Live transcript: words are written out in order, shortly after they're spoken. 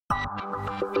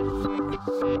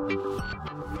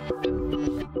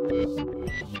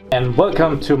And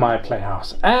welcome to my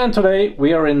playhouse. And today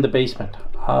we are in the basement.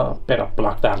 Better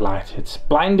block that light, it's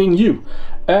blinding you.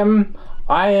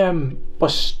 I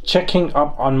was checking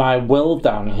up on my well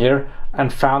down here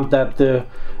and found that the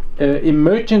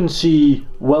emergency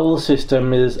well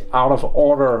system is out of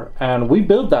order, and we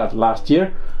built that last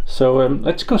year. So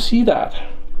let's go see that.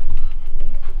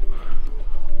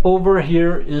 Over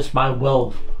here is my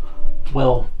well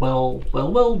down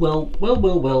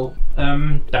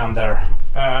there,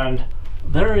 and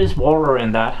there is water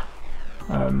in that.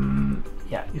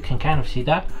 Yeah, you can kind of see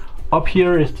that. Up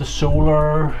here is the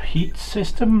solar heat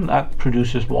system that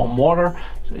produces warm water,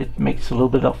 so it makes a little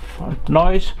bit of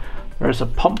noise. There's a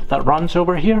pump that runs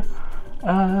over here.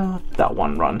 That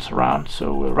one runs around,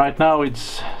 so right now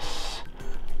it's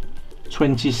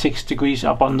 26 degrees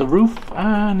up on the roof,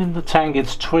 and in the tank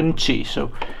it's 20, so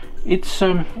it's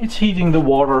heating the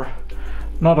water.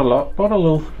 Not a lot, but a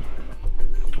little.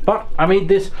 But I made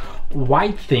this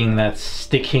white thing that's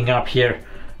sticking up here,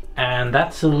 and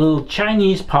that's a little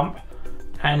Chinese pump,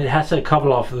 and it has a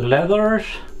couple of leathers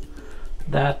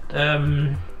that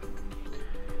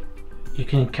you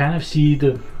can kind of see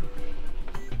the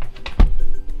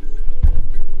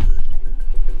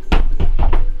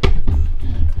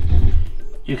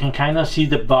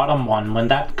bottom one. When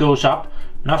that goes up,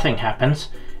 nothing happens.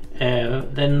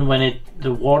 Then when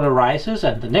the water rises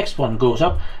and the next one goes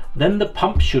up, then the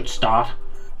pump should start,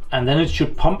 and then it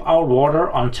should pump out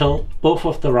water until both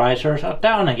of the risers are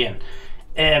down again.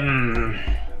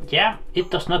 Yeah, it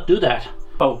does not do that.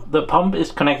 Oh, the pump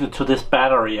is connected to this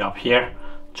battery up here,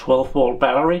 12-volt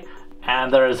battery,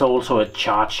 and there is also a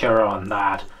charger on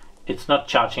that. It's not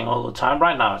charging all the time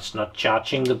right now. It's not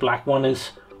charging. The black one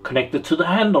is connected to the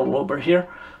handle over here,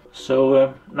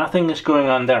 so nothing is going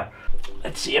on there.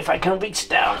 Let's see if I can reach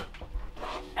down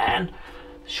and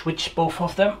switch both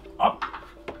of them up.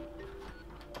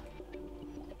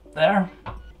 There.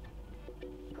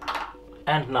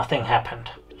 And nothing happened.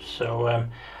 So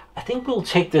I think we'll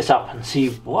take this up and see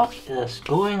what is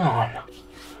going on,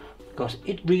 because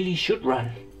it really should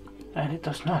run and it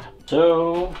does not.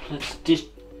 So let's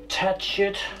detach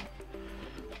it.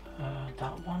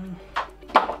 That one.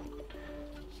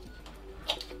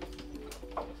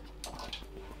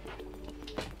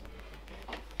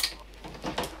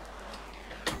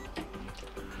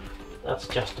 That's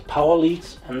just the power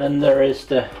leads, and then there is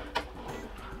the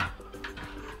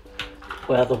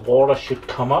where the water should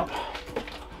come up.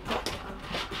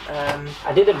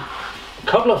 I did a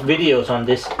couple of videos on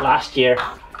this last year.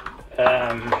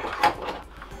 Yeah,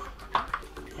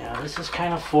 this is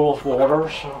kind of full of water,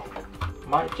 so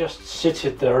might just sit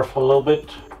it there for a little bit,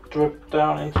 drip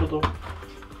down into the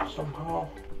somehow.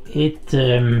 It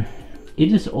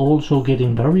is also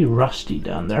getting very rusty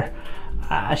down there.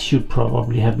 I should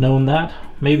probably have known that.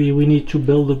 Maybe we need to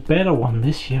build a better one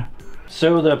this year.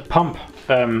 So the pump,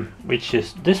 which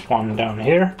is this one down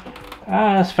here,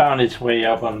 has found its way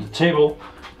up on the table.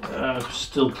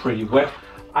 Still pretty wet.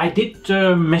 I did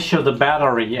measure the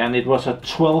battery, and it was at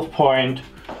 12 point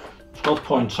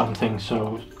something,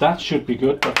 so that should be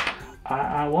good. But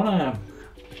I wanna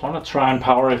try and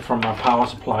power it from my power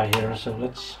supply here. So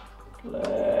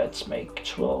let's make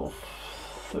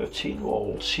 13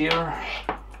 volts here,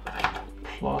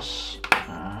 plus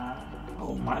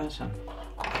minus and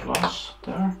plus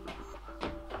there.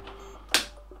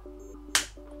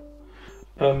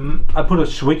 I put a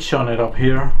switch on it up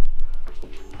here.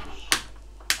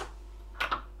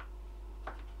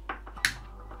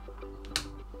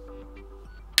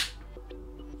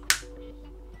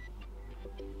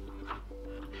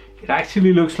 It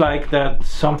actually looks like that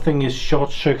something is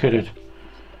short-circuited.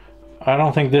 I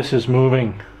don't think this is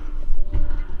moving.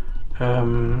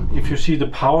 If you see the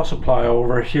power supply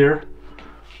over here,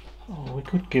 we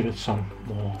could give it some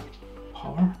more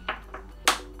power.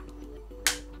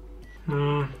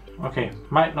 Okay,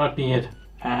 might not be it.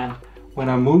 And when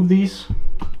I move these,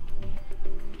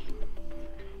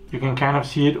 you can kind of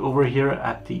see it over here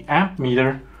at the amp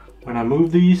meter. When I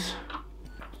move these,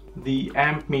 the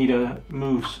amp meter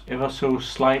moves ever so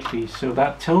slightly, so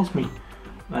that tells me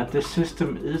that this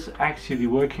system is actually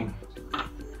working.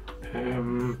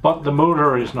 But the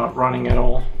motor is not running at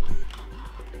all.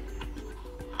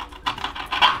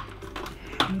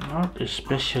 Not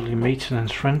especially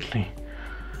maintenance friendly.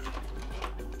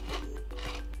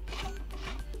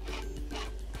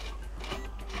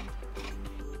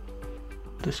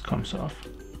 This comes off.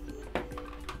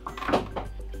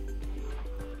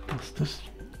 Does this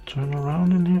turn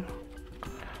around in here?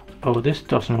 Oh, this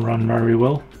doesn't run very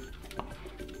well.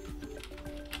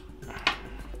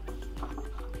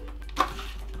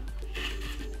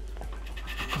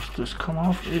 this come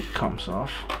off? It comes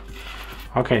off.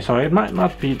 Okay, so it might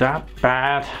not be that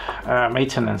bad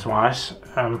maintenance wise.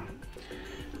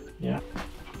 Yeah.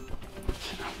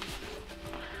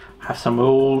 Have some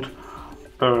old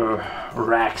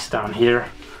racks down here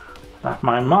that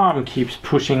my mom keeps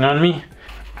pushing on me.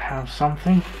 Have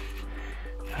something.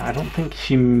 I don't think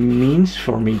she means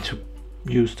for me to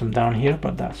use them down here,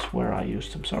 but that's where I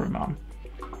use them. Sorry, Mom.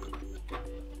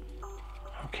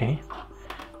 Okay,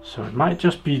 so it might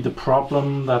just be the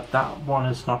problem that that one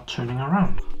is not turning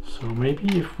around. So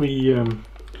maybe if we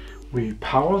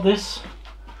power this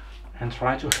and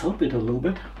try to help it a little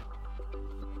bit.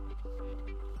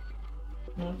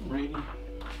 Not really.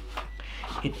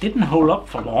 It didn't hold up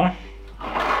for long.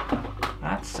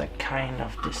 That's a kind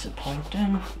of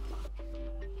disappointing.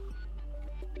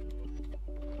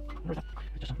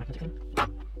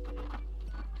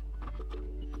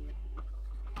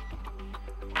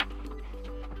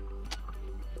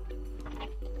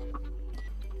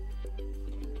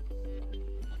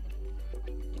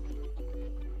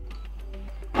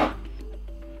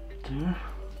 There.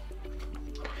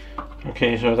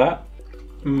 Okay, so that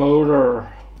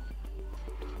motor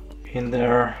in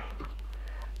there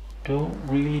don't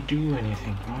really do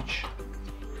anything much.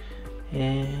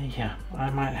 Yeah, I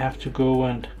might have to go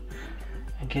and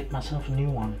get myself a new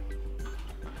one.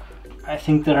 I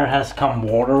think there has come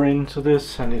water into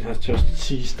this and it has just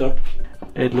seized up.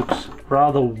 It looks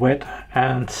rather wet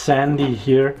and sandy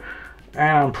here,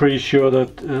 and I'm pretty sure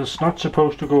that it's not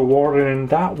supposed to go water in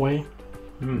that way.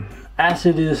 As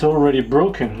it is already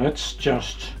broken, let's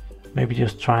just maybe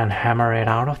just try and hammer it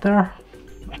out of there.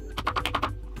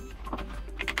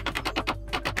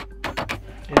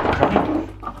 It's coming,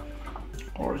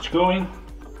 or it's going,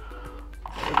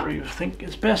 whatever you think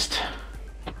is best.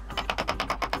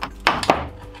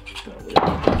 So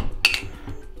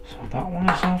that one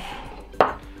is off,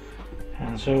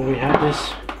 and so we have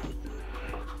this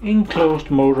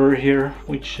enclosed motor here,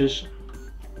 which is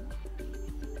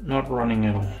not running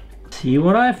at all. See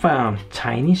what I found?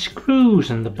 Tiny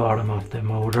screws in the bottom of the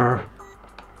motor.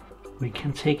 We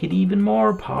can take it even more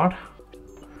apart.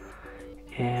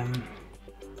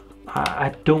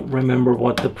 I don't remember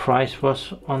what the price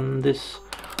was on this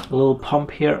little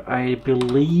pump here. I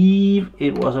believe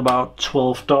it was about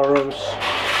 $12.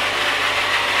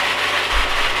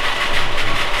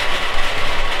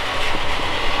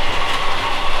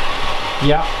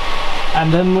 Yeah,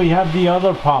 and then we have the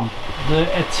other pump, the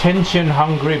attention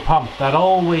hungry pump that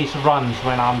always runs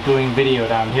when I'm doing video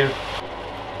down here.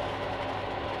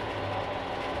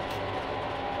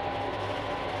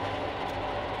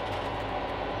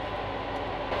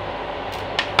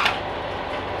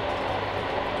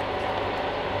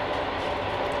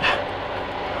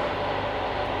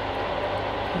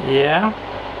 Yeah.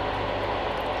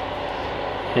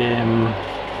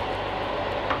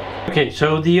 Okay,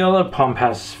 so the other pump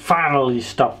has finally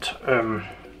stopped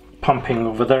pumping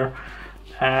over there,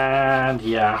 and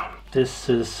yeah, this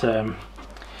is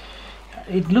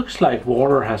it looks like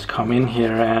water has come in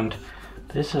here, and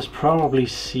this has probably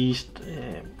seized.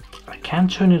 I can't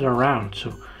turn it around,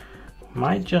 so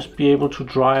might just be able to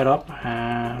dry it up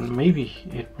and maybe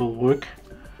it will work,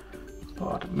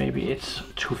 but maybe it's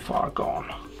too far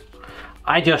gone.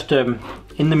 I just in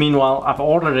the meanwhile I've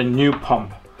ordered a new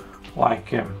pump,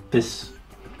 like this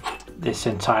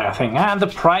entire thing, and the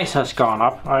price has gone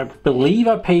up. I believe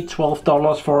I paid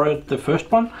 $12 for it, the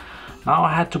first one. Now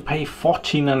I had to pay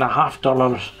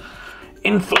 $14.50.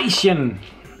 Inflation!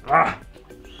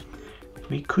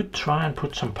 We could try and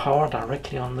put some power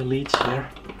directly on the leads here.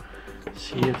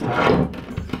 See if that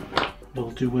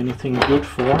will do anything good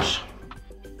for us.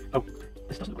 Oh,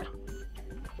 this doesn't work.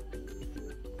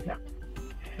 Yeah.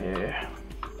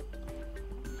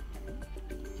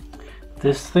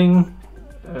 This thing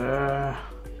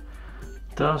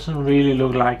doesn't really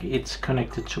look like it's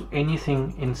connected to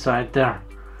anything inside there.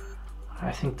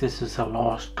 I think this is a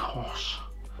lost cause.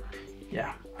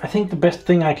 Yeah, I think the best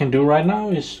thing I can do right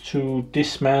now is to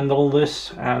dismantle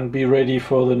this and be ready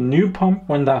for the new pump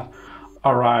when that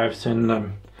arrives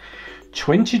in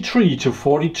 23 to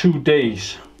 42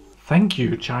 days. Thank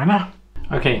you, China.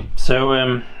 Okay,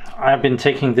 so I've been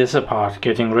taking this apart,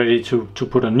 getting ready to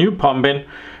put a new pump in,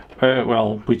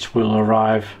 well, which will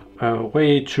arrive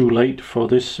way too late for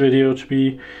this video to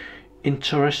be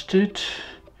interested.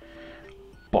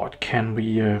 But can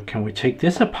we take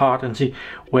this apart and see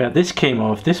where this came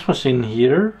off? This was in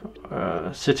here,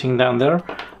 sitting down there,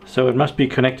 so it must be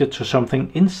connected to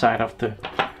something inside of the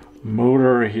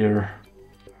motor here.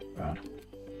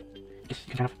 You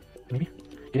can have, maybe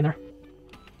get in there.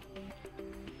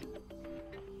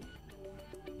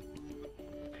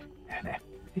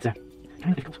 it's kind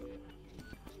of difficult.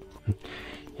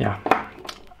 Yeah,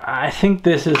 I think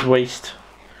this is waste.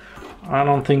 I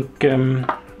don't think,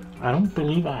 I don't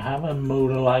believe I have a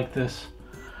motor like this.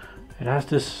 It has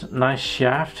this nice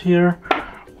shaft here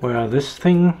where this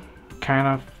thing kind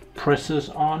of presses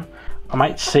on. I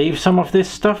might save some of this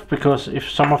stuff, because if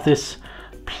some of this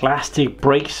plastic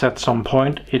breaks at some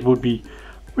point, it would be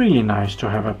really nice to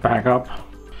have a backup.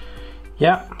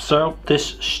 Yeah, so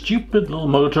this stupid little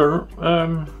motor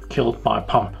killed my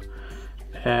pump.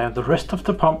 The rest of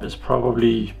the pump is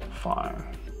probably fine,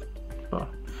 but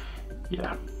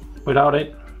yeah, without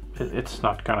it, it's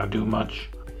not gonna do much.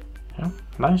 Yeah,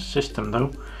 nice system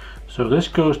though. So this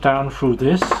goes down through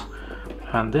this,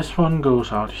 and this one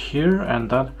goes out here, and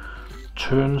that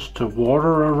turns the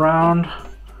water around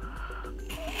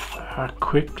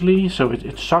quickly, so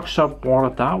it sucks up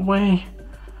water that way,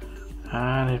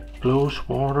 and it blows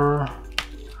water.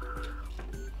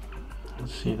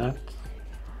 Let's see that.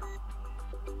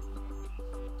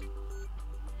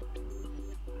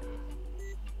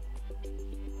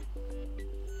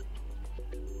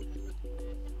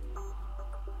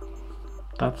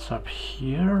 That's up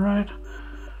here, right?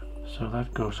 So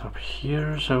that goes up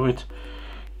here, so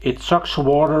it sucks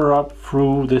water up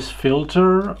through this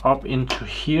filter up into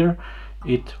here.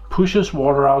 It pushes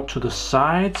water out to the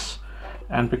sides,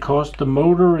 and because the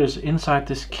motor is inside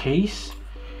this case,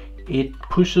 it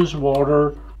pushes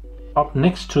water up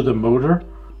next to the motor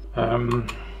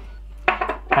and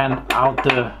out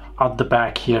the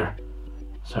back here.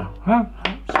 So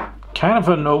kind of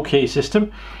an okay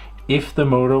system if the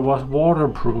motor was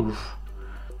waterproof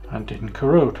and didn't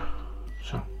corrode.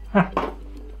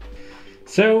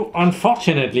 So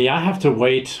unfortunately I have to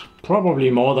wait probably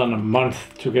more than a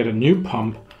month to get a new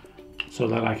pump so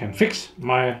that I can fix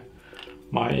my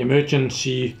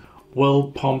emergency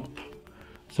well pump,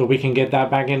 so we can get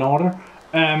that back in order.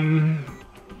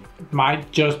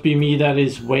 Might just be me that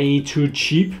is way too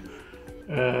cheap.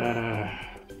 I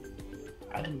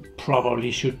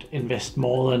probably should invest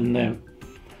more than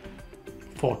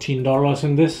 $14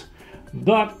 in this,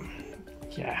 but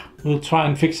yeah, we'll try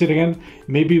and fix it again.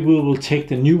 Maybe we will take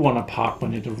the new one apart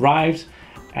when it arrives,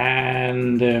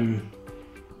 and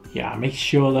yeah, make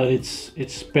sure that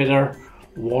it's better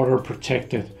water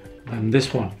protected than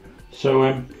this one.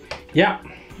 So yeah,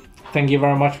 thank you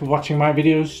very much for watching my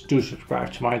videos. Do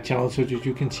subscribe to my channel so that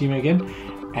you can see me again,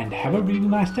 and have a really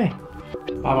nice day.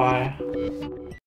 Bye bye.